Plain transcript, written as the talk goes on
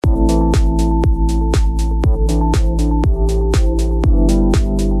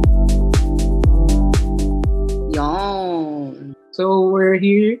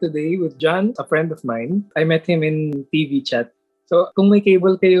today with John, a friend of mine. I met him in TV chat. So kung may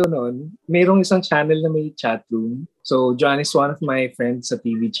cable kayo noon, mayroong isang channel na may chat room. So John is one of my friends sa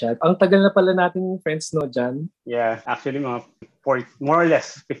TV chat. Ang tagal na pala nating friends, no, John? Yeah, actually more or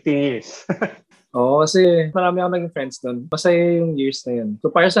less 15 years. Oo, kasi marami akong naging friends doon. Masaya yung years na yun. So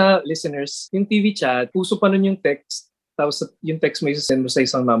para sa listeners, yung TV chat, uso pa nun yung text. Tapos yung text mo isasend mo sa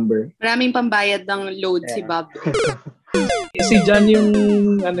isang number. Maraming pambayad ng load si Bob. Si John yung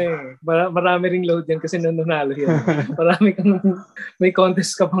marami ring load yan kasi nanalo yan. Marami kang, may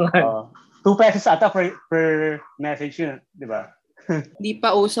contest ka pa nga. 2 pesos ata per message yun, di ba? Di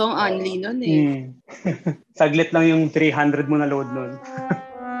pa usong only nun eh. Saglit lang yung 300 mo na load nun.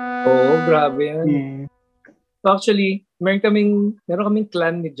 Oo, grabe yan. So actually, meron kaming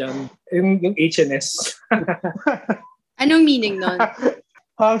clan ni John, yung HNS. Anong meaning nun?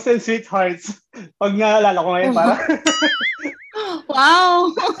 Hunks and Sweethearts. Pag naalala ko ngayon, parang... Wow!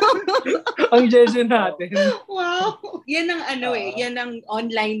 Ang jeje natin. Wow! Yan ang yan ang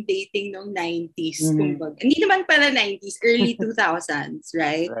online dating noong 90s. Hindi naman pala 90s, early 2000s,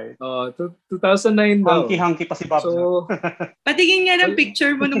 right? 2009 daw. Hunky pa si Bob. So, patingin nga ng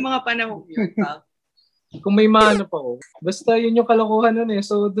picture mo nung mga panahon yun, Bob. Kung may maano pa ko. Basta yun yung kalokohan nun eh.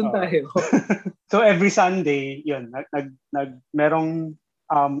 So, dun tayo. So, every Sunday, yun, merong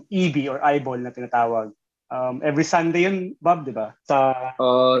EB or eyeball na tinatawag. Every Sunday yun, Bob, di ba?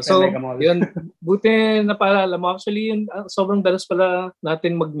 So, yun. Buti na paalala mo. Actually, yun, sobrang dalas pala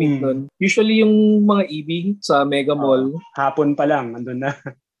natin mag-meet nun. Usually, yung mga EB sa Mega Mall. Hapon pa lang, andun na.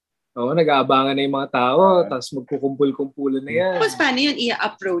 Oo, nag-aabangan na yung mga tao. Tapos magkukumpul-kumpulan na yan. Tapos paano yun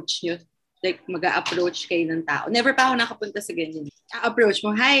i-approach nyo? Like, mag-a-approach kayo ng tao. Never pa ako nakapunta sa ganyan. A-approach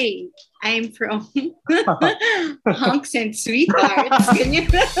mo, hi, I'm from Hunks and Sweethearts. Ganyan.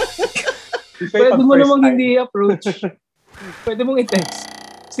 Pwede mo namang hindi i-approach. Pwede mong i-text.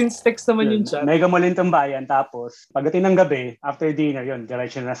 Since text naman yun chat. Mega Mall yung tambayan. Tapos, pagdating ng gabi, after dinner, yun,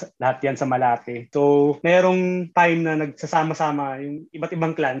 diretso na lahat yan sa Malate. So, merong time na nagsasama-sama yung iba't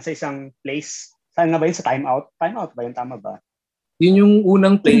ibang clan sa isang place. Saan nga ba yun? Sa Time Out? Time Out ba yun? Tama ba? Yun yung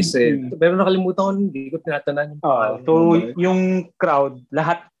unang place eh. Pero nakalimutan ko, hindi ko tinatanan yung pangalan. So, yung crowd,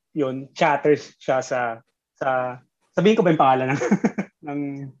 lahat yun, chatters siya sa sabihin ko ba yung pangalan ng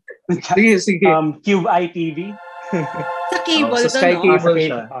sige. Cube ITV. Sa cable sa Sky Cable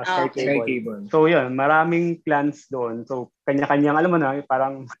siya. Sky Cable. So, yun, maraming clans doon. So, kanya-kanyang, alam mo na,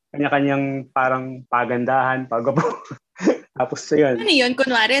 parang kanya-kanyang parang pagandahan, pagabo. Tapos yun. Ano yun?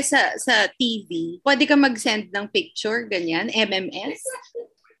 Kunwari sa TV, pwede ka mag-send ng picture, ganyan, MMS?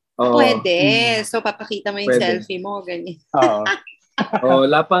 Pwede. So, papakita mo yung selfie mo, ganyan. Oo.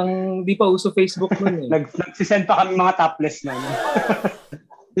 Di pa uso Facebook nun eh. Nagsisend pa kami mga topless na.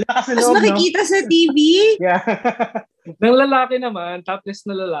 Tapos nakikita sa TV? Yeah. Ng lalaki naman, topless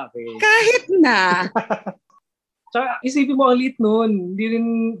na lalaki. Kahit na. Tsaka isipin mo ang lit nun. Hindi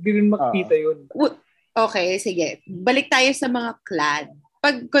rin makikita yun. Okay, sige. Balik tayo sa mga clan.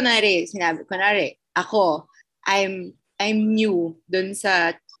 Pag kunwari, ako, I'm new dun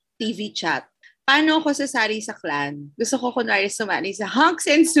sa TV chat. Paano ako sasali sa clan? Gusto ko kunwari sumali sa Hunks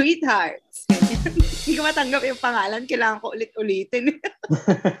and Sweethearts. Hindi ko matanggap yung pangalan. Kailangan ko ulit-ulitin.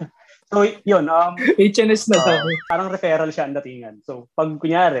 So, yun. HNS na daw. Parang referral siya ang datingan. So, pag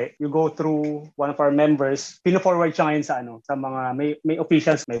kunyari, you go through one of our members, pino-forward siya ngayon sa mga, may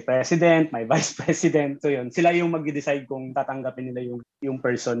officials, may president, may vice president. So, yun. Sila yung mag-decide kung tatanggapin nila yung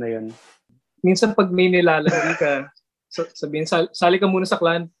person na yun. Minsan, pag may nilalagay ka, sabihin, sali ka muna sa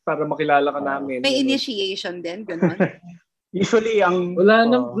clan para makilala ka namin. May initiation din, gano'n? Usually,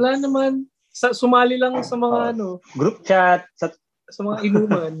 wala naman. Sumali lang sa mga group chat, sa mga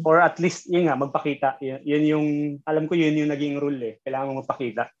inuman. Or at least, yun nga, magpakita. Yun yung, alam ko yun yung naging rule eh. Kailangan mo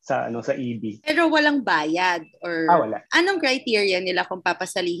magpakita sa EB. Pero walang bayad or wala. Anong criteria nila kung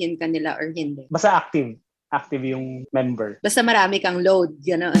papasalihin ka nila or hindi? Basta active. Active yung member. Basta marami kang load,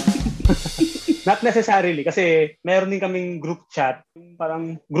 gano'n. Not necessarily kasi meron din kaming group chat,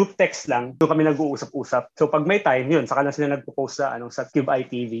 parang group text lang. Doon kami nag-uusap-usap. So pag may time, yun, saka lang sila nagpo-post sa Cube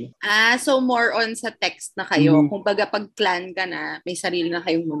ITV. So more on sa text na kayo. Kung baga pag clan ka na, may sarili na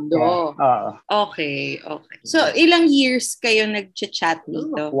kayong mundo. Yeah. Okay. So ilang years kayo nag-chat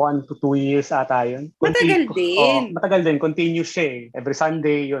dito? 1 to 2 years ata yun. Matagal din. Matagal din. Continuous siya eh. Every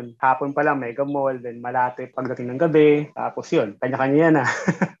Sunday, yun. Hapon pa lang, Mega Mall, then Malate pagdating ng gabi. Tapos yun, kanya-kanya na.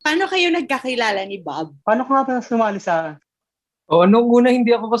 Paano kayo nagkakilala ni Bob? Paano ko nga ba sumali sa... Nung una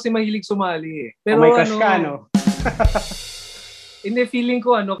hindi ako kasi mahilig sumali eh. Pero may crush ka, no? Hindi, feeling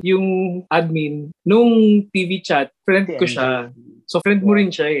ko yung admin, nung TV chat, friend ko siya. So friend mo rin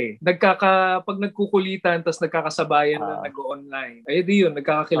siya eh. Pag nagkukulitan, tapos nagkakasabayan na nag-online. Ay di yun,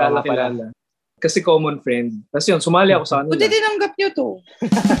 nagkakakilala-kilala. Kasi common friend. Tapos yun, sumali ako sa kanila. Buti tinanggap nyo to.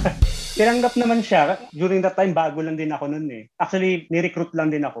 Tinanggap naman siya. During that time, bago lang din ako nun eh. Actually, ni-recruit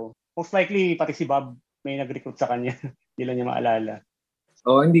lang din ako. Most likely, pati si Bob may nag-recruit sa kanya. Hindi lang niya maalala.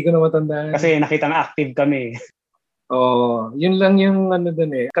 Hindi ko na matandaan. Kasi nakita na active kami. Yun lang yung ano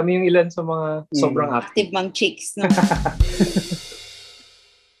dun eh. Kami yung ilan sa mga sobrang active. Active mang chicks, no?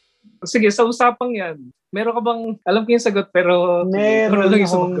 Sige, sa usapang yan, meron ka bang, alam ko yung sagot, pero meron lang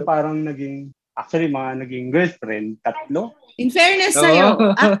akong parang naging, actually mga naging girlfriend, 3. In fairness sa'yo,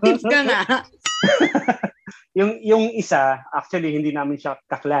 active ka nga. yung isa, actually hindi namin siya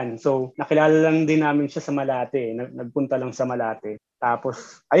kaklan. So, nakilala lang din namin siya sa Malate. Nagpunta lang sa Malate.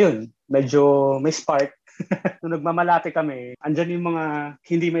 Tapos, ayun, medyo may spark. Nung nagmamalate kami, andyan yung mga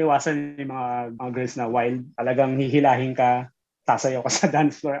hindi may iwasan yung mga girls na wild. Talagang hihilahin ka, sasayaw ka sa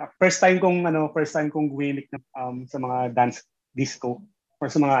dance floor. First time kong gumimik sa mga dance disco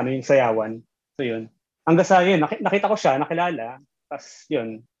or sa mga yung sayawan. So yun. Hanggang sa yun, nakita ko siya, nakilala. Tapos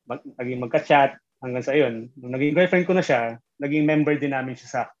yun, naging magka-chat. Hanggang sa yun, nung naging girlfriend ko na siya, naging member din namin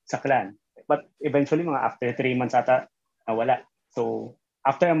siya sa clan. But eventually, mga after 3 months ata, nawala. So,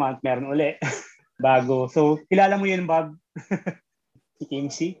 after a month, meron uli. Bago. So, kilala mo yun, Bob? Si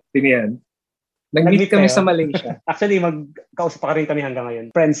Kimsey? Sino yan? Nag-meet kami sa Malaysia. Actually, magkausap pa rin kami hanggang ngayon.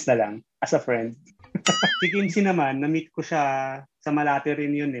 Friends na lang, as a friend. Si Kimsey naman, na-meet ko siya sa Malate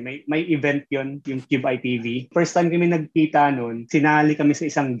rin yun eh. May event yun, yung Cube ITV. First time kami nagkita nun, sinali kami sa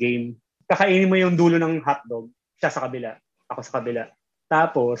isang game. Kakainin mo yung dulo ng hotdog. Siya sa kabila, ako sa kabila.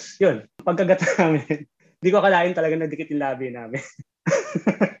 Tapos, yun, pagkagat namin, hindi ko akalain talaga nagdikit yung labi namin.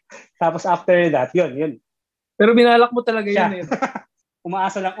 Tapos after that, yun. Pero binalak mo talaga yun eh.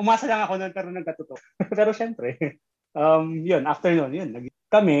 Umasa lang ako nun, pero nagkatuto. Pero syempre, yun, after nun, yun,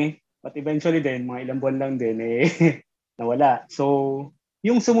 kami, but eventually din, mga ilang buwan lang din, nawala. So,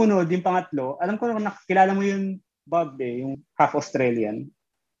 yung sumunod, yung pangatlo, alam ko na nakilala mo yung Bob yung half Australian.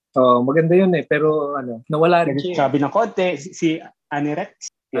 Maganda yun eh, pero nawala rin siya. Sabi ng konti, si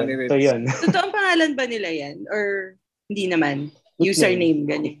Anirex. So yun. Totoong pangalan ba nila yan? Or hindi naman? Username,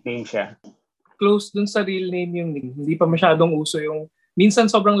 ganyan. Nickname siya. Close dun sa real name yung name. Hindi pa masyadong uso yung, minsan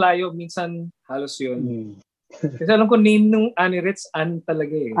sobrang layo, minsan halos yun. Kasi alam ko name nung Anirex, Ann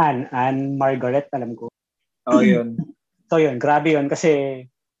talaga eh. Ann Margaret, alam ko. Yun. So yun, grabe yun. Kasi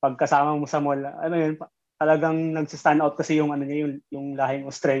pagkasama mo sa mall, yun, talagang nagsistand out kasi yung niya, yung lahing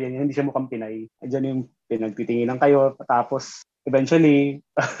Australian, hindi siya mukhang Pinay. Diyan yung pinagtitinginan kayo. Tapos, eventually,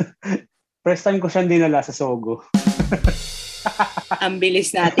 first time ko siya dinala sa Sogo. Ang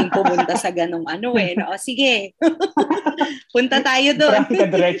bilis nating pumunta sa ganong no? Sige. Punta tayo doon.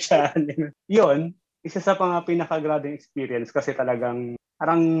 Prangka-diretsa. Yun, isa sa mga pinaka-grabing experience kasi talagang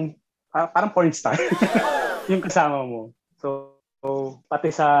parang porn star yung kasama mo. So, pati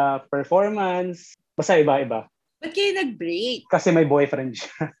sa performance, basta iba-iba. Ba't kayo nag-break? Kasi may boyfriend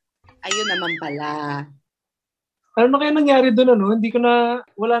siya. Ayun naman pala. Ano na kaya nangyari doon Hindi ko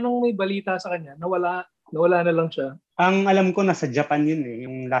wala nang may balita sa kanya. Nawala na lang siya. Ang alam ko nasa Japan yun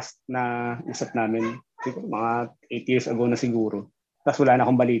yung last na usap namin. Siguro mga 8 years ago na siguro. Tapos wala na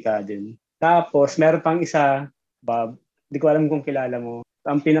akong balita din. Tapos meron pang isa, Bob, hindi ko alam kung kilala mo.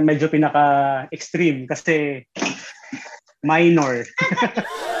 Ang medyo pinaka-extreme kasi minor.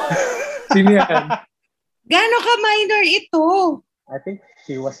 Sino yan? Gaano ka minor ito? I think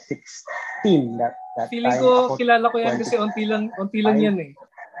she was 16 that Feeling time. ko, kilala ko yan kasi onti lang yan eh.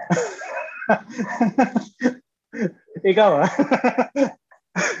 Ikaw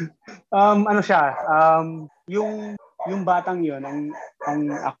ano siya, yung batang yun, ang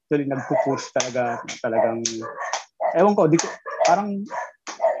actually nagpo-push talagang, ewan ko, parang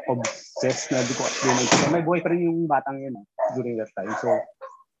obsessed na, di ko may boyfriend yung batang yun during that time. So,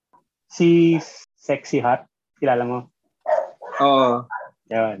 si Sexy Hot, kilala mo? Oo.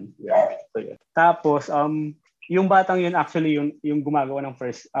 Yan. So, yun. Tapos, yung batang yun actually yung gumagawa ng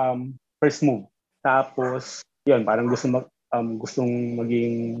first move. Tapos, yun, parang gustong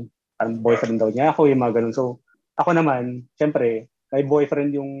maging parang boyfriend daw niya ako, yung mga ganun. So, ako naman, syempre, may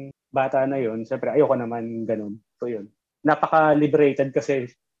boyfriend yung bata na yun. Syempre, ayoko naman ganun. So, yun. Napaka-liberated kasi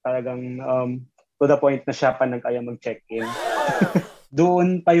talagang to the point na siya pa nag-aya mag-check-in.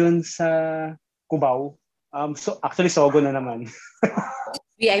 Doon pa yun sa Cubao. So, actually, Sogo na naman.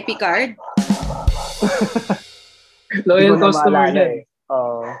 VIP card? Loyal customer na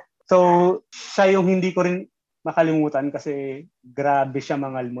so, siya yung hindi ko rin makalimutan kasi grabe siya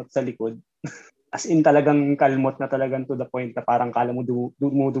mangalmot sa likod. As in talagang kalmot na talagang to the point na parang kala mo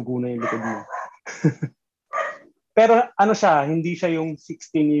dumudugo na yung likod mo. Pero ano siya, hindi siya yung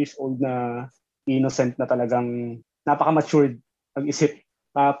 16 years old na innocent na talagang napaka-matured mag-isip.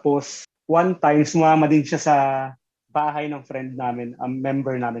 Tapos, one time, sumama din siya sa bahay ng friend namin,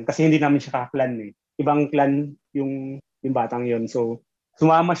 member namin. Kasi hindi namin siya kaklan eh. Ibang clan yung batang yon. So,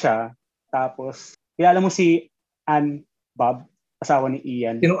 sumama siya. Tapos, kilala mo si Ann Bob, asawa ni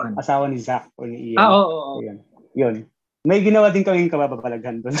Ian. Sino Ann? Asawa ni Zach o ni Ian. Oo. Yun. May ginawa din kaming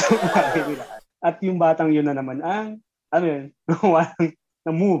kababalaghan doon. At yung batang yun na naman, ano yun,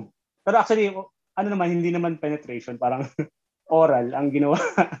 na-move. Pero actually, ano naman, hindi naman penetration, parang oral ang ginawa.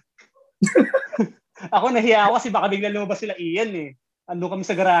 Ako nahiya ako kasi baka bigla lumabas sila Ian eh. Ando kami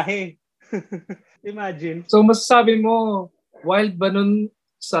sa garahe. Imagine. So masasabi mo, wild ba nun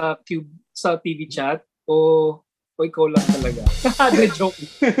sa TV chat o ikaw lang talaga? The joke.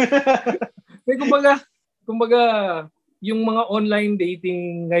 May kumbaga, yung mga online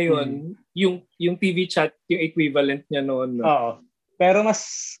dating ngayon, yung TV chat, yung equivalent niya noon. No? Oo. Pero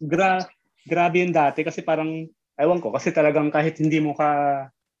mas grabe yun dati kasi parang, ewan ko, kasi talagang kahit hindi mo ka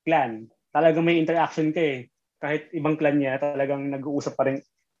clan, talagang may interaction ka eh. Kahit ibang clan niya, talagang nag-uusap pa rin.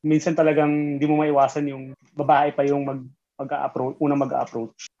 Minsan talagang hindi mo maiwasan yung babae pa yung unang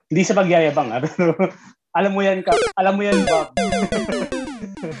mag-approach. Hindi sa pagyayabang pero alam mo yan, Bob.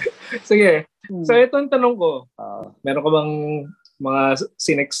 Sige. So ito ang tanong ko. Meron ka bang mga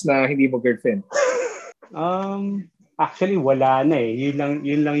sinex na hindi mo girlfriend? Actually wala na eh.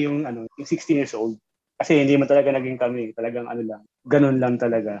 Yun lang yung 16 years old. Kasi hindi mo talaga naging kami. Talagang ganun lang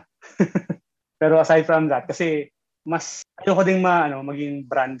talaga. Pero aside from that, kasi mas ayoko ding maging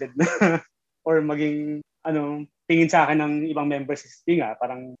branded na or maging tingin sa akin ng ibang members.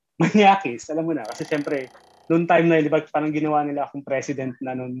 Parang manyakis, alam mo na. Kasi syempre, noong time na yun, di ba, parang ginawa nila akong president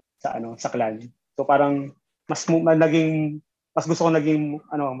na noon sa clan. So parang mas gusto ko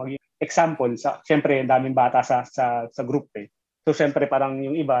maging example sa syempre daming bata sa group eh. So syempre parang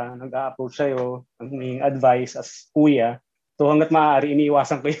yung iba nag-a-approach sa'yo, ng advice as kuya. So hangga't maaari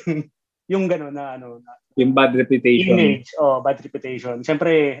iniiwasan ko yung gano'n na yung bad reputation. Image, bad reputation.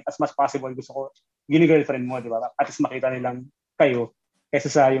 Syempre as much possible gusto ko gini-girlfriend mo, di ba? At least makita nilang kayo kaysa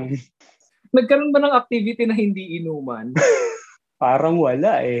sa yung Nagkaroon ba ng activity na hindi inuman? Parang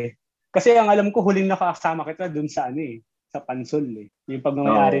wala eh. Kasi ang alam ko, huling nakasama kita dun sa sa Pansol eh. Yung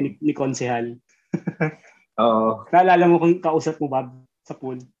pagmamayari ni Konsehal. Oo. Naalala mo kung kausap mo, Bob, sa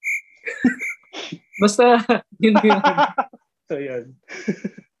pool? Basta, yun. So, yun.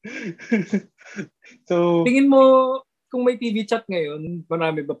 So, tingin mo, kung may TV chat ngayon,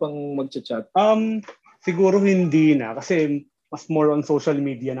 marami ba pang magchat-chat? Siguro hindi na. Kasi mas more on social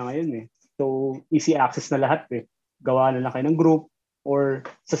media na ngayon eh. So, easy access na lahat eh. Gawa na lang kayo ng group or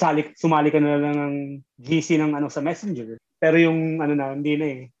sumali ka na lang ng GC ng sa Messenger. Pero yung hindi na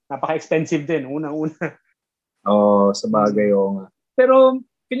eh. Napaka-expensive din. Una-una. Sa bagay nga. Pero,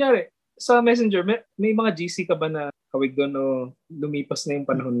 kunyari, sa Messenger, may mga GC ka ba na kawig doon o lumipas na yung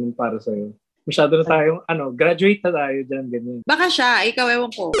panahon para sa'yo? Masyado na tayong, graduate na tayo dyan, ganyan. Baka siya, ikaw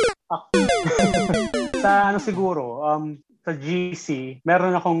ewan ko. Sa siguro, sa GC,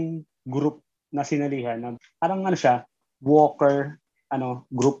 meron akong group na sinalihan na parang siya, Walker,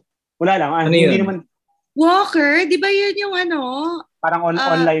 group. Wala lang. Hindi naman. Walker? Di ba yun yung Parang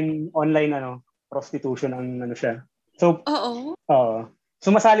online prostitution ang siya. So, oo.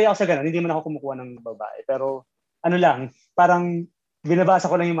 Sumasali ako sa ganun. Hindi man ako kumukuha ng babae. Pero, parang binabasa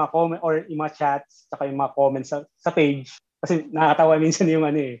ko lang yung mga comment or yung mga chats saka yung mga comments sa page. Kasi nakakatawa minsan yung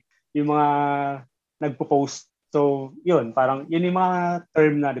yung mga nagpo-post. So, yun. Parang, yun yung mga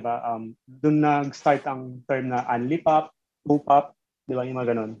term na, di ba? Doon nag-start ang term na unli-pop, 2-pop, di ba? Yung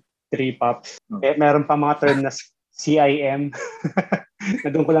mga ganun. 3-pops. Meron pa mga term na CIM. Na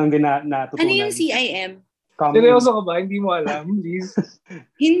doon ko lang din natutunan. Ano yung CIM? Seryoso ka ba? Hindi mo alam? Please.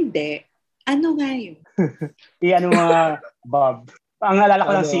 Hindi. Ano nga yun? Mga Bob. Ang alala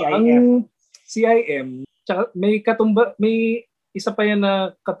ko lang CIF. Ang CIM, tsaka may isa pa yan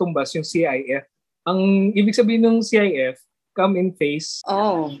na katumbas, yung CIF. Ang ibig sabihin ng CIF, come in face.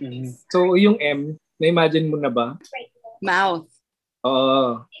 Oh. So, yung M, na-imagine mo na ba? Mouth.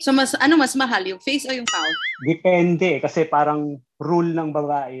 Oo. So, mas mahal, yung face o yung mouth? Depende. Kasi parang rule ng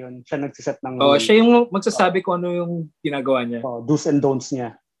babae yun. Siya nagsiset ng rule. Siya yung magsasabi kung ano yung ginagawa niya. Do's and don'ts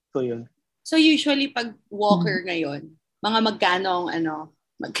niya. So, yun. So, usually, pag walker ngayon, mga magkano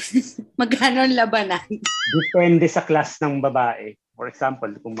magkano ang labanan? Depende sa class ng babae. For example,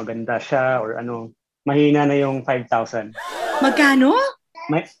 kung maganda siya or mahina na yung 5,000. Magkano?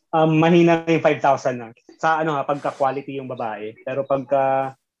 Mahina na yung 5,000 na. Sa pagka-quality yung babae. Pero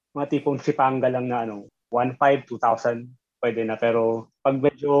pagka mga tipong sipanga lang na 1,500, 2,000, pwede na. Pero pag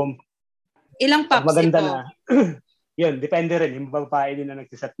medyo Ilang Pag pops maganda ito? na, yun, depende rin. Yung babae din na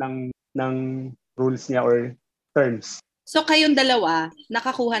nagsiset ng rules niya or terms. So kayong dalawa,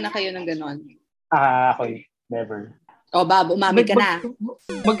 nakakuha na kayo ng ganon? Ako never. O Bob, umamig ka na.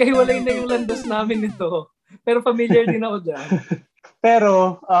 Magkahiwalay na yung landas namin nito. Pero familiar din ako dyan.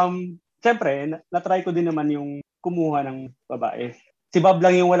 Pero, syempre, na-try ko din naman yung kumuha ng babae. Si Bob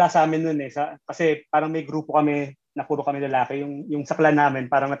lang yung wala sa amin nun eh. Kasi parang may grupo kami na puro kami lalaki. Yung sa clan namin,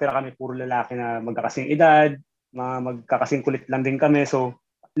 parang natira kami puro lalaki na magkakasing edad, magkakasing kulit lang din kami. So,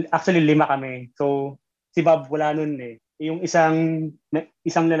 actually 5 kami. So, si Bob wala nun eh. Yung isang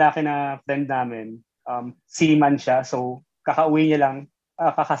lalaki na friend namin, seaman siya. So, kakauwi niya lang,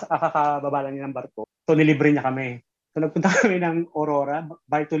 kakababa lang niya ng barko. So, nilibre niya kami. So, nagpunta kami ng Aurora.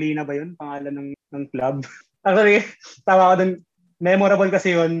 Bartolina ba yun? Pangalan ng club. Actually, tawa ko dun. Memorable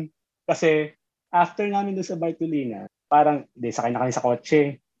kasi yun. Kasi, after namin dun sa Bartolina, parang, sakay na kami sa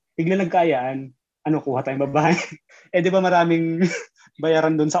kotse. Bigla nagkayaan, kuha tayong babae. Di ba maraming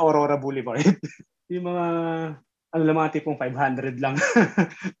bayaran dun sa Aurora Boulevard? Yung mga tipong 500 lang.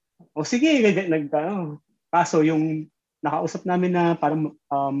 O sige, kaso yung nakausap namin na parang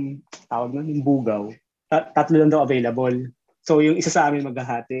tawag nun, yung bugaw, 3 lang daw available. So yung isa sa amin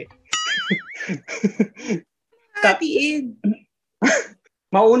maghahati. Hatiin.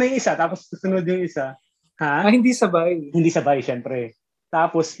 Mauna yung isa, tapos susunod yung isa. Ha? Hindi sabay. Hindi sabay, syempre.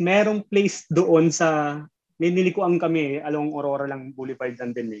 Tapos merong place doon sa, nililikuan kami, along Aurora lang Boulevard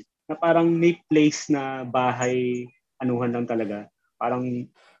lang din eh. Na parang may place na bahay, anuhan lang talaga. Parang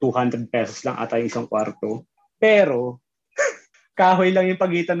 200 pesos lang ata yung isang kwarto. Pero, kahoy lang yung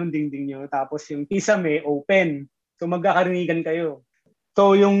pagitan ng dingding nyo. Tapos yung kisame, open. So magkakarinigan kayo.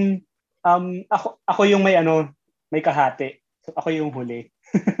 So yung, ako yung may kahati. So ako yung huli.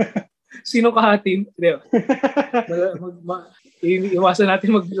 Sino kahati? Iwasan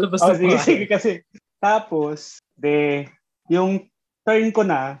natin maglabas ng sige kasi. Tapos, yung turn ko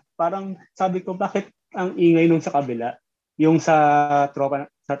na, parang sabi ko, bakit ang ingay nung sa kabila? Yung sa tropa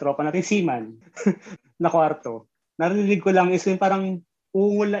natin, seaman, na kwarto. Narinig ko lang is yung parang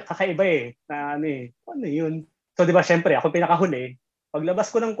ungol, kakaiba eh. Ano yun? So, di ba, syempre, ako pinakahuli. Paglabas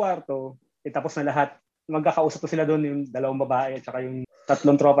ko ng kwarto, tapos na lahat, magkakausap ko sila doon, yung 2 babae, at saka yung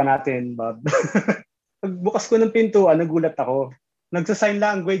 3 tropa natin, Bob. Pagbukas ko ng pintuan, nagulat ako. Nagsa-sign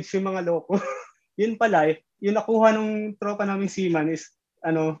language yung mga loko. Yun pala, yung nakuha ng tropa namin seaman is,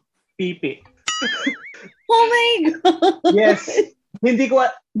 pipi. Oh my God! Yes.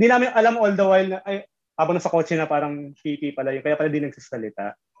 Hindi namin alam all the while na, habang nasa kotse na parang pipi pala yun. Kaya pala di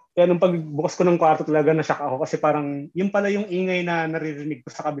nagsasalita. Kaya nung pagbukas ko ng kwarto talaga na-shock ako kasi parang yun pala yung ingay na naririnig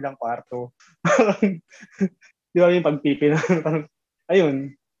ko sa kabilang kwarto. Di ba yung pagpipi na parang, ayun,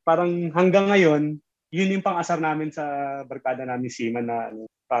 parang hanggang ngayon, yun yung pang-asar namin sa barkada namin seaman na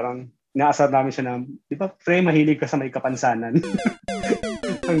parang inaasar namin siya na, di ba, pre, mahilig ka sa may kapansanan.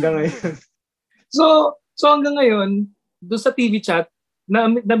 Hanggang ngayon. So hanggang ngayon, doon sa TV chat,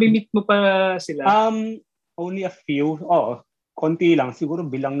 nami-meet mo pa sila? Only a few. Oo, konti lang. Siguro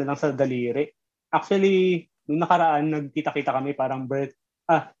bilang na lang sa daliri. Actually, nung nakaraan, nagkita-kita kami parang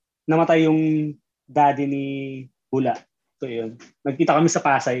namatay yung daddy ni Bula. So yun. Nagkita kami sa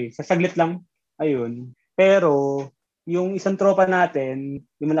Pasay. Sa saglit lang. Ayun. Pero, yung isang tropa natin,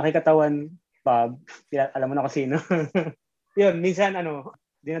 yung malaki katawan, Bob, alam mo na kung sino. Yun, minsan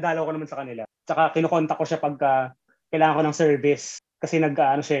dinadalaw ko naman sa kanila. Tsaka kinukontak ko siya pagka kailangan ko ng service. Kasi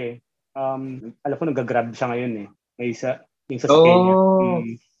siya eh. Alam ko, nag-grab siya ngayon eh. Yung sa Kenya.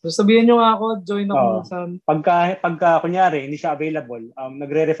 So sabihin nyo nga ako, join ako sa... Pagka kunyari, hindi siya available,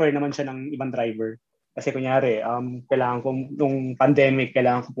 nagre-refer naman siya ng ibang driver. Kasi kunyari, kailangan ko, nung pandemic,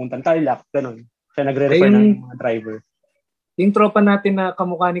 kailangan ko puntang Tarlac, ganun. Siya nagre-refer ng mga driver. Yung tropa natin na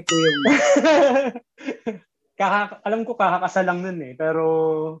kamukha ni Kuya Will. Alam ko kakakasal lang nun eh, pero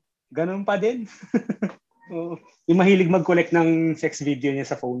ganun pa din. Yung mahilig mag-collect ng sex video niya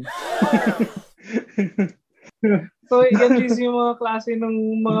sa phone. So, yan is yung mga klase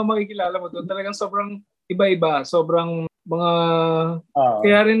ng mga makikilala mo doon. Talagang sobrang iba-iba. Sobrang mga...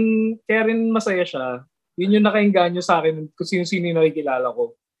 Kaya rin masaya siya. Yun yung nakainganyo sa akin kung sino-sino yung nakikilala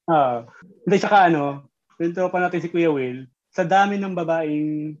ko. Hindi, tsaka yung tropa natin si Kuya Will, sa dami ng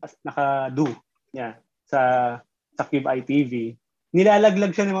babaeng naka-do niya sa Cube ITV,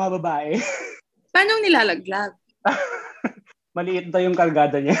 nilalaglag siya ng mga babae. Paano nilalaglag? Maliit daw yung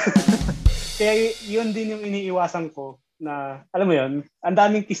kargada niya. Kaya yun din yung iniiwasan ko na, alam mo yun, ang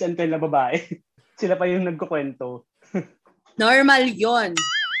daming kiss and tell na babae. Sila pa yung nagkukwento. Normal yun.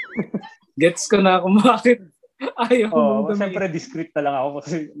 Gets ko na kung bakit ayaw mong siyempre discreet na lang ako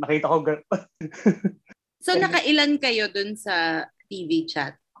kasi nakita ko. So nakailan kayo dun sa TV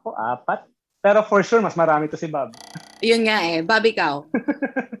chat? Ako 4. Pero for sure, mas marami to si Bob. Yun nga eh. Bob, ikaw.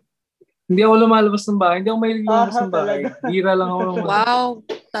 Hindi ako lumalabas ng bahay. Hindi ako mahilig lumabas ng bahay. Talaga? Bira lang ako. Wow,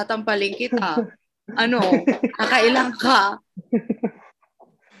 tatampaling kita. Ano, kakailang ka.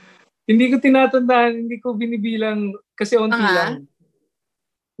 Hindi ko tinatandaan, hindi ko binibilang kasi onti lang.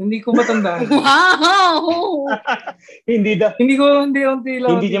 Hindi ko matandaan. Wow! Hindi onti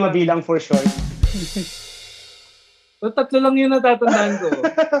lang. Hindi niya mabilang for sure. So, 3 lang yung natatandaan ko.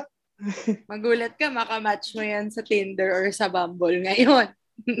 Magulat ka, makamatch mo yan sa Tinder or sa Bumble ngayon.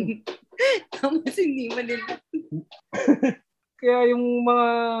 Tapos hindi mo nila. Kaya yung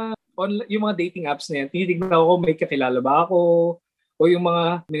mga dating apps na yan, tinitignan ko may kakilala ba ako, o yung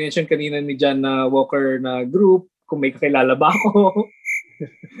mga minention kanina ni John na Walker na group, kung may kakilala ba ako.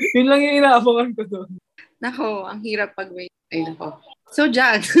 Yun lang yung inaabangan ko doon. Nako, ang hirap pag may... Ay, nako. So,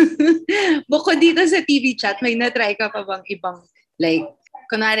 John, bukod dito sa TV chat, may na-try ka pa bang ibang, like,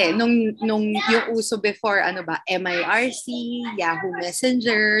 kunwari, nung yung uso before, ano ba, MIRC, Yahoo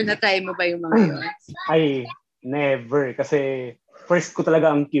Messenger, na-try mo ba yung mga yun? Ay, never. Kasi first ko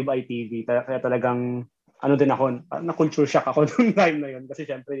talaga ang Cube ITV. Kaya talagang, ano din ako, na-culture shock ako nung time na yun. Kasi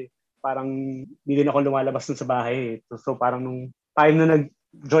syempre, parang hindi din ako lumalabas dun sa bahay. So parang nung time na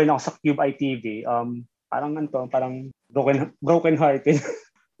nag-join ako sa Cube ITV, parang broken hearted.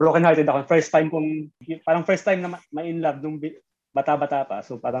 Broken hearted ako. First time na ma-in love nung bata-bata pa.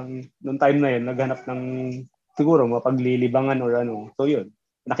 So parang nung time na yun, naghanap ng siguro mapaglilibangan or ano. So yun,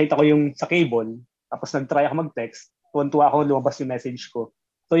 nakita ko yung sa cable, tapos nag-try ako mag-text. Tuwan-tuwa ako, lumabas yung message ko.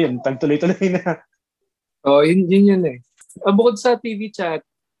 So yun, tagtuloy-tuloy na. Oh, yun eh. Bukod sa TV chat,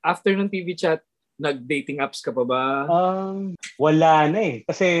 after ng TV chat, nag-dating apps ka pa ba? Wala na eh.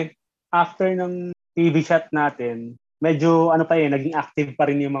 Kasi after ng TV chat natin, medyo naging active pa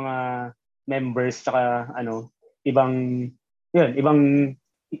rin yung mga members tsaka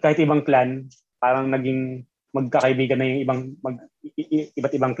kahit ibang clan, parang naging magkakaibigan na yung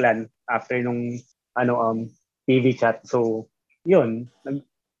iba't ibang clan after nung TV chat. So, yun.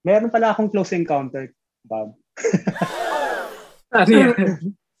 Meron pala akong close encounter, Bob. Ano yan?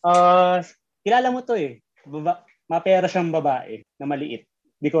 Kilala mo to eh. Mapera siyang babae na maliit.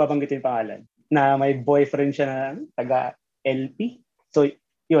 Hindi ko mabanggitin yung pangalan. Na may boyfriend siya na taga LP. So,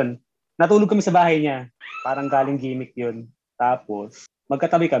 yun. Natulog kami sa bahay niya. Parang galing gimmick yun. Tapos,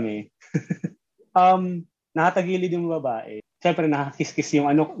 magkatabi kami. Nakatagilid yung babae. Siyempre, nakakis-kiss yung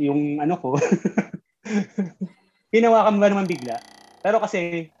ano ko. Hinawakan mo naman bigla. Pero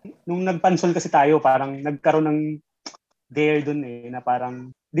kasi, nung nagpansol kasi tayo, parang nagkaroon ng dare dun eh, na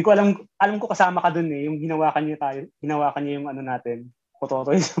parang, di ko alam ko kasama ka dun eh, yung hinawakan niya yung natin,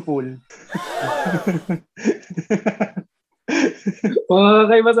 pototoy sa pool. Mga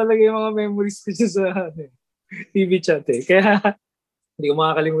kakaiba talaga yung mga memories ko sa TV chat eh. Kaya, hindi ko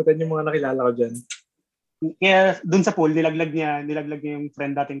makakalimutan yung mga nakilala ko dyan. Kaya dun sa pool, nilaglag niya yung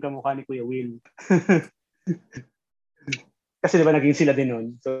friend natin kamukha ni Kuya Will. Kasi diba naging sila din nun.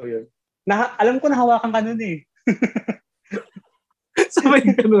 So yun. Alam ko nahawakan ka nun eh. Sabay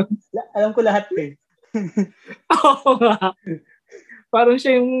ka nun? Alam ko lahat eh. Oo nga. Parang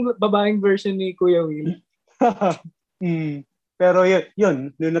siya yung babaeng version ni Kuya Will. Pero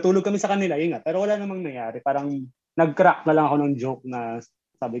yun, natulog kami sa kanila, yun nga. Pero wala namang nangyari. Parang nag-crack na lang ako ng joke na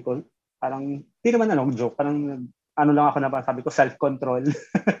sabi ko, parang, hindi naman joke. Parang lang ako na sabi ko, self-control.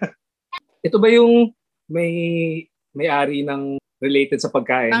 Ito ba yung may-ari ng related sa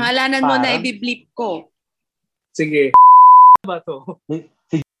pagkain? Pangalanan mo na i-bleep ko. Sige. Ba to?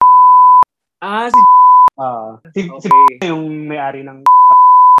 Si yung may-ari ng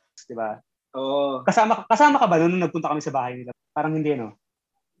diba? Oo. Kasama ka ba nung nagpunta kami sa bahay nila? Parang hindi, no?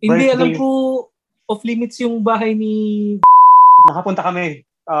 Hindi, alam ko off limits yung bahay ni nakapunta kami.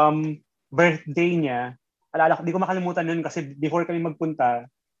 Birthday niya. Alala ko, di ko makalimutan yun kasi before kami magpunta,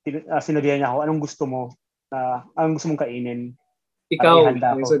 sinabihan niya ako, anong gusto mo? Anong gusto mong kainin? Ikaw,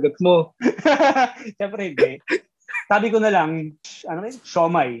 yung sagot mo. Siyempre hindi. Sabi ko na lang,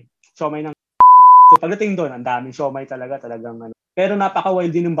 siomay. Siomay ng So pagdating doon, ang daming siomay talagang Pero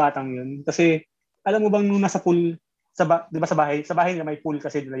napaka-wild din ng batang yun. Kasi, alam mo bang nung nasa pool, di ba sa bahay niya may pool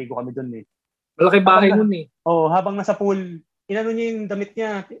kasi naligo kami doon eh. Malaki bahay nun eh. Habang nasa pool, inano niya yung damit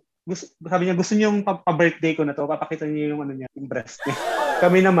niya. Sabi niya, gusto niyo yung pa-birthday ko na to, papakita niyo yung yung breast niya.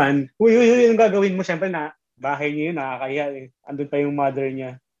 Kami naman, uy, yung gagawin mo, syempre na, bahay niya yun, nakakahiya eh. Andun pa yung mother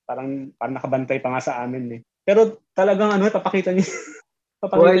niya. Parang nakabantay pa nga sa amin eh. Pero talagang papakita niya.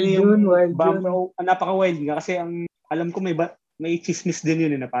 Wild yun. Napaka-wild nga kasi alam ko may chismis din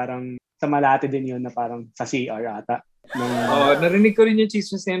yun na parang sa Malate din yun na parang sa CR ata. Narinig ko rin yung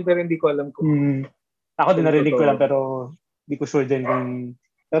chismis na yun pero hindi ko alam kung Ako din narinig ko lang pero hindi ko sure din kung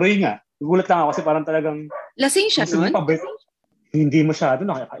pero yun nga. Gugulat lang ako kasi parang talagang Lasing siya gusto niya nun? Hindi masyado,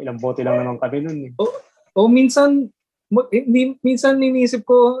 ilang bote lang naman kami nun eh. Minsan, minsan iniisip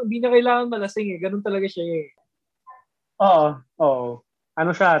ko, hindi niya kailangan malasing eh. Ganun talaga siya eh. Oo.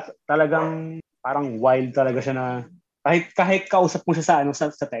 Ano siya, talagang parang wild talaga siya na kahit kausap mo siya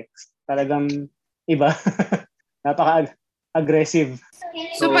sa text, talagang iba. Napaka-aggressive.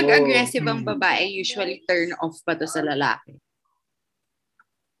 So pag aggressive ang babae, usually turn off pa to sa lalaki.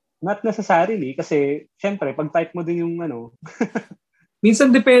 Not necessarily kasi syempre pag type mo din yung Minsan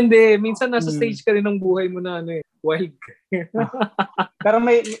depende. Minsan nasa stage ka rin ng buhay mo na wild. Pero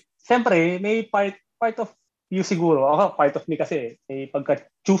syempre may part of you siguro. Ako, part of me kasi may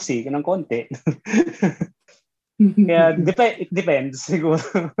pagka-choosy ng konti. Kaya it depends siguro.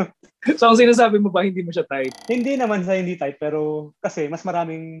 So ang sinasabi mo ba hindi mo siya type? Hindi naman sa hindi type pero kasi mas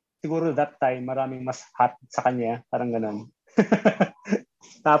maraming siguro that time maraming mas hot sa kanya, parang ganun.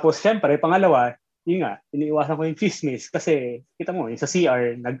 Tapos syempre pangalawa, yun nga, iniiwasan ko yung chismis kasi kita mo, yung sa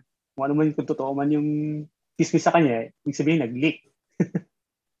CR, kung ano man kung totoo man yung chismis sa kanya, ibig sabihin nag-leak.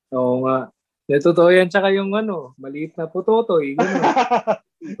 Oo nga. Totoo yan. Tsaka yung maliit na putotoy.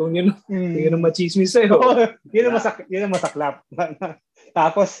 Kung yun ang machismis sa'yo. Yun ang masaklap.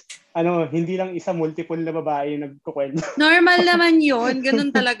 Tapos, hindi lang isa, multiple na babae yung nagkukwento. Normal naman yun.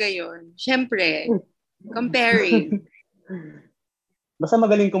 Ganun talaga yun. Siyempre, comparing. Basta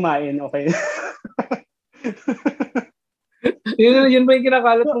magaling kumain, okay. Yun ba yung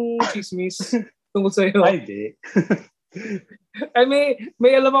kinakalat ng chismis tungkol sa'yo? Ay, di. Ay,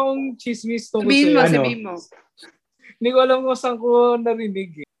 may alam akong chismis tungkol sa'yo. Sabihin mo. Hindi ko alam kung saan ko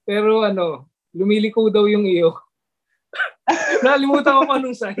narinig. Pero lumiliko daw yung iyo. Nakalimutan ko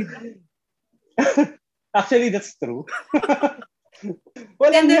anong side. Actually, that's true.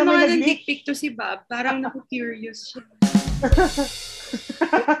 And then mga nag-dick pic to si Bob, parang naku-curious siya.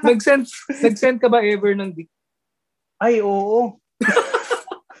 Nag-send ka ba ever ng dick? Ay, oo.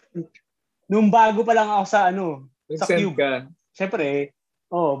 Nung bago pa lang ako sa sa Cube. Ka. Siyempre,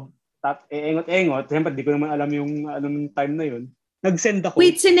 engot-engot. Siyempre, di ko naman alam yung anong time na yun. Nag-send ako.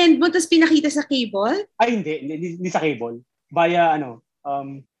 Wait, sinend mo tapos pinakita sa cable? Ay, hindi sa cable. Via,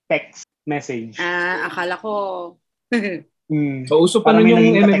 text message. Akala ko. Uso pa nun yung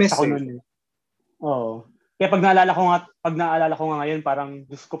MMS. Ako nun, eh. Oo. Kaya pag naalala ko nga ngayon, parang,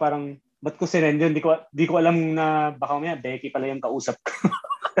 Diyos ko parang, ba't ko sinend yun? Di ko alam na baka mamaya, Becky pala yung kausap ko.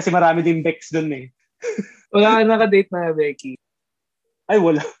 Kasi marami din Becks dun eh. Wala ka naka-date na, Becky? Ay,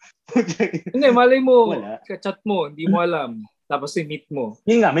 wala. Hindi, malay mo, wala. Chat mo, hindi mo alam. Tapos i-meet mo.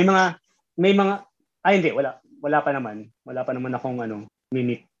 Yun nga, may mga, hindi, wala. Wala pa naman. Wala pa naman akong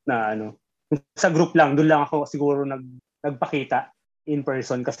minute na Sa group lang, doon lang ako siguro nagpakita in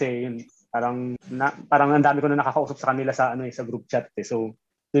person kasi yun, parang ang dami ko na nakakausap sa kanila sa sa group chat eh. So,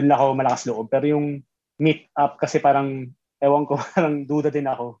 doon lang ako malakas loob. Pero yung meet up kasi parang, ewan ko, parang duda din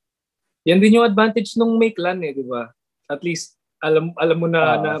ako. Yan din yung advantage nung may clan eh, di ba? At least, alam mo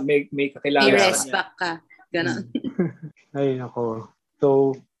na may kakilala. May respect ka. Ganon. Ay, nako.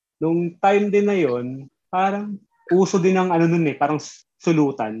 So, nung time din na yon, parang uso din ng nun eh, parang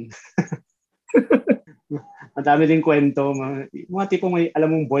sulutan. Madami din kwento. Mga tipong may,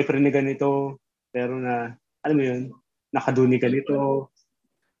 alam mong boyfriend na ganito, pero alam mo yun, nakaduni ganito.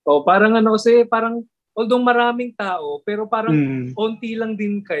 Parang kasi, parang, although maraming tao, pero parang konti lang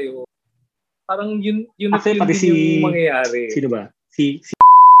din kayo. Parang yun actually, din yung mangyayari. Sino ba? Si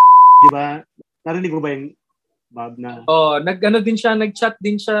di ba? Narinig mo ba yung Bob na? Din siya, nag-chat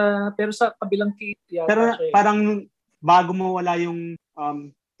din siya, pero sa kabilang case yata pero siya. Parang bago mo wala yung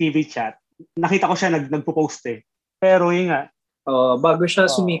TV chat, nakita ko siya nagpo-post eh. Pero yun nga. Bago siya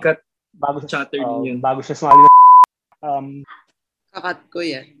sumikat, bago chatter din yun. Bago siya sumali Kakat ko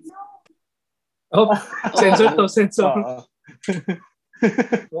yan. Sensor.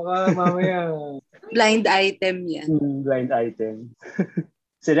 Baka mamaya. Blind item yan. Blind item.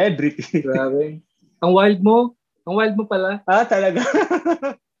 Celebrity. Grabe. Ang wild mo pala. Talaga?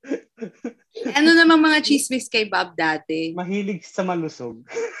 Ano namang mga chismis kay Bob dati? Mahilig sa malusog.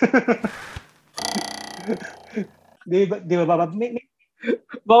 Di ba,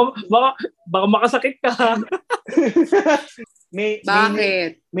 Bob? Baka makasakit ka.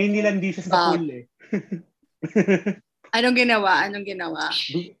 Bakit? May nilandi siya sa pool eh. Anong ginawa?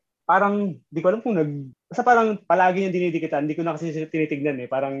 Parang, di ko alam kung basta parang palagi yung dinidikitan. Hindi ko na kasi tinitignan eh.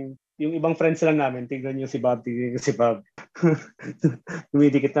 Parang yung ibang friends lang namin, tignan yung si Bob.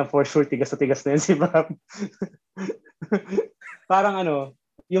 Dumidikit na for sure, tigas na yun si Bob. Parang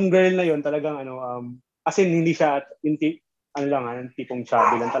yung girl na yun talagang as in hindi siya, yung tipong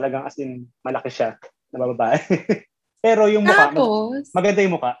chubby lang. Talagang as in malaki siya na babae. Pero yung mukha, maganda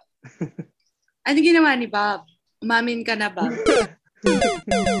yung mukha. Ano ginawa ni Bob? Umamin ka na, Bob?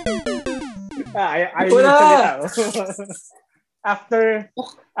 Ayaw na salita.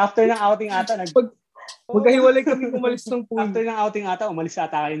 After ng outing ata, magkahiwalay kami umalis ng pool. After ng outing ata, umalis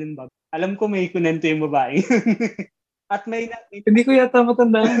ata kayo ng Bob. Alam ko may kunento yung babae. At hindi ko yata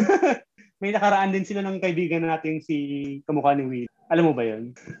matandaan. May nakaraan din sila ng kaibigan nating si kamukha ni Will. Alam mo ba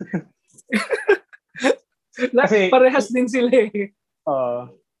yun? Kasi parehas din sila eh.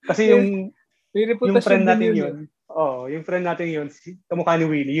 Kasi yung friend natin yun. Yung friend natin yun, kamukha ni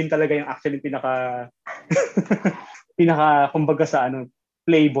Willie, yun talaga yung actually pinaka kumbaga sa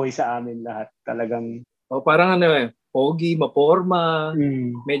playboy sa amin lahat. Talagang parang pogi, maporma,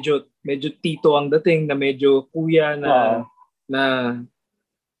 medyo tito ang dating, na medyo kuya na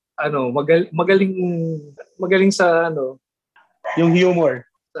magaling sa yung humor.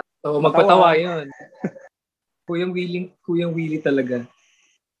 Magpatawa yun. Kuyang Willie talaga.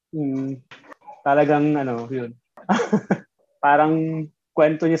 Talagang yun. Parang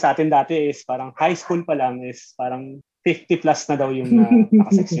kwento niya sa atin dati is parang high school pa lang is parang 50 plus na daw yung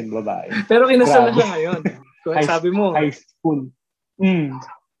nakasex yung babae. Pero kinasal na siya ngayon. Sabi mo. High school.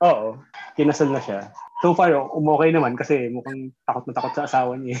 Oo. Kinasal na siya. So far, umokay naman kasi mukhang takot na takot sa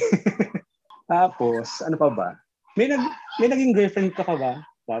asawa niya. Tapos, ano pa ba? May naging girlfriend ka pa ba?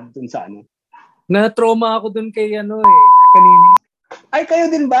 Bob, dun sa Na-trauma ako dun kay Kanina. Ay, kayo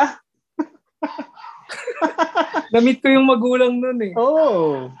din ba? Na-meet ko yung magulang nun eh.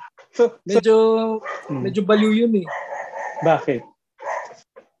 Oh. So medyo baliw yun eh. Bakit?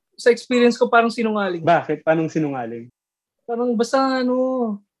 Sa experience ko parang sinungaling. Bakit? Paano sinungaling? Parang basta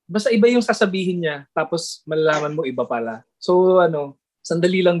iba yung sasabihin niya, tapos malalaman mo iba pala. So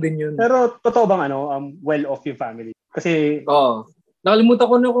sandali lang din yun. Pero totoo bang well off yung family? Kasi nakalimutan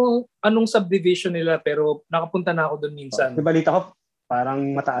ko na kung anong subdivision nila, pero nakapunta na ako doon minsan. Nabalita ko parang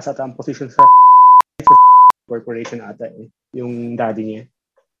mataas at ang position sa corporation ata yung daddy niya.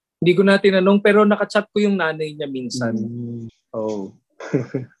 Hindi ko na tinanong, pero nakachat ko yung nanay niya minsan.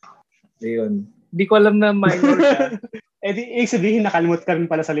 Ayun. Hindi ko alam na minor siya. Di sabihin nakalimot ka rin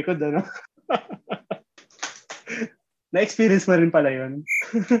pala sa likod, ano? Na-experience mo rin pala yun.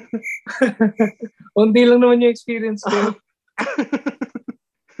 Hindi lang naman yung experience ko.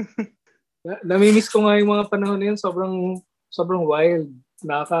 Namimiss ko nga yung mga panahon na yun. Sobrang wild.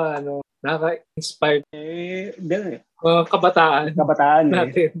 Nakaka-inspired. Ganun eh. Kabataan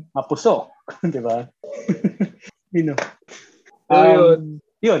natin. Mapusok. Di ba?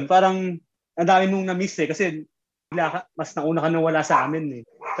 Yun, parang ang dami mong na-miss eh. Kasi mas nauna ka nang wala sa amin eh.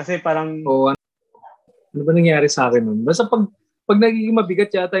 Kasi parang ano ba nangyari sa akin nun? Basta pag nagiging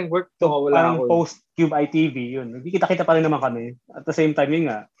mabigat yata yung work, wala ako. Parang post-Cube ITV, yun. Nagkikita-kita pa rin naman kami. At the same time, yun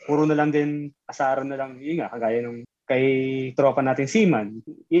nga, puro na lang din, asaran na lang, yun nga, kagaya nung kay tropa natin Seaman.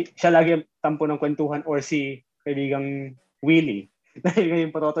 Siya lagi ang tampo ng kwentuhan or si kaibigang Willie. Dahil nga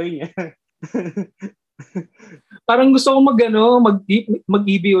yung patotoy niya. Parang gusto ko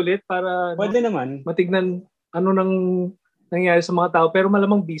mag-EB ulit para pwede naman. Matignan nang nangyari sa mga tao. Pero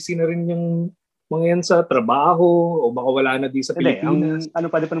malamang busy na rin yung mga yan sa trabaho o baka wala na di sa Pilipinas.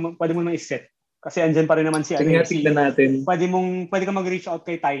 Pwede mo naman iset. Kasi andyan pa rin naman si natin. Pwede ka mag-reach out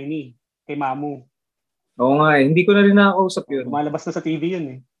kay Tiny, kay Mamu. Oo nga hindi ko na rin nakakausap yun. Lumalabas na sa TV yun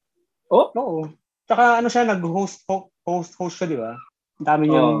eh. Oo. Tsaka siya, nag-host siya, di ba? Ang dami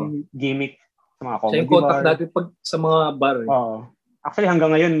niyang gimmick sa mga comedy bar. Siya yung contact dati pag sa mga bar eh. Oo. Actually,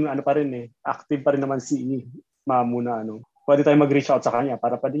 hanggang ngayon, pa rin eh. Active pa rin naman si Mamu na Pwede tayo mag-reach out sa kanya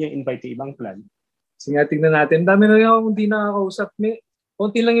para pwede niya invite yung ibang clan. Sige, tingnan natin. Dami na yung hindi nakakausap.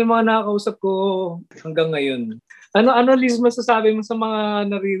 Konti lang yung mga nakakausap ko hanggang ngayon. Ano Liz, masasabi mo sa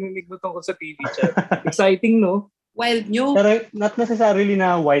mga naririnig mo tungkol sa TV chat? Exciting, no? Wild nyo. Pero not necessarily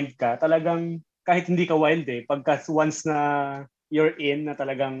na wild ka. Talagang kahit hindi ka wild eh. Pagka once na you're in, na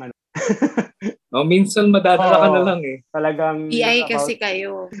talagang minsan madadala ka na lang eh. Talagang PI kasi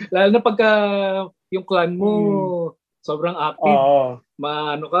kayo. Lalo na pagka yung clan mo sobrang active.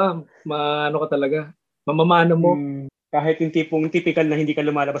 Maano ka talaga. Mamamano mo. Kahit yung tipong typical na hindi ka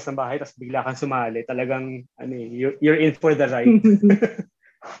lumalabas ng bahay tapos bigla kang sumali, talagang you're in for the ride.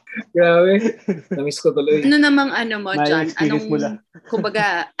 Grabe. Namiss ko tuloy. Ano namang mo, John?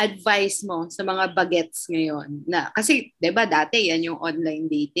 Kumbaga, advice mo sa mga bagets ngayon? Kasi, di ba, dati yan yung online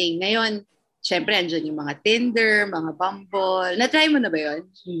dating. Ngayon, syempre, andyan yung mga Tinder, mga Bumble. Na-try mo na ba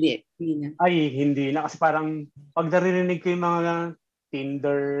yun? Hindi na. Ay, hindi na. Kasi parang, pag naririnig ko yung mga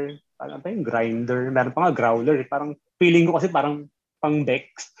Tinder, parang yung Grindr, meron pa nga Growler. Parang, feeling ko kasi parang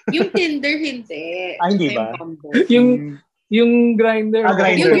pang-Bex. Yung Tinder, hindi. Hindi ba? Yung Grindr.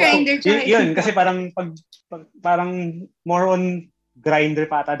 Grindr. Yung Grindr. Yun, kasi parang more on Grindr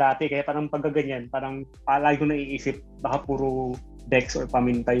pa ata dati, kaya parang pagkaganyan, parang palagi ko naiisip, baka puro Dex or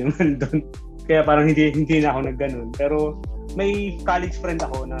Paminta yung nandun. Kaya parang hindi na ako nagganon. Pero may college friend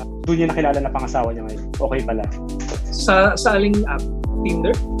ako na doon niya nakilala na pangasawa niya ngayon. Okay pala. Sa aling app?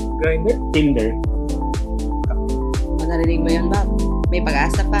 Tinder? Grindr? Tinder. Narinig mo yun, Bob? May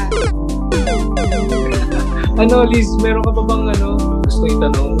pag-asa pa. Liz, meron ka pa bang gusto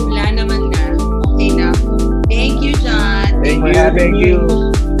itanong? Wala naman na. Okay na. Thank you, John. Thank you.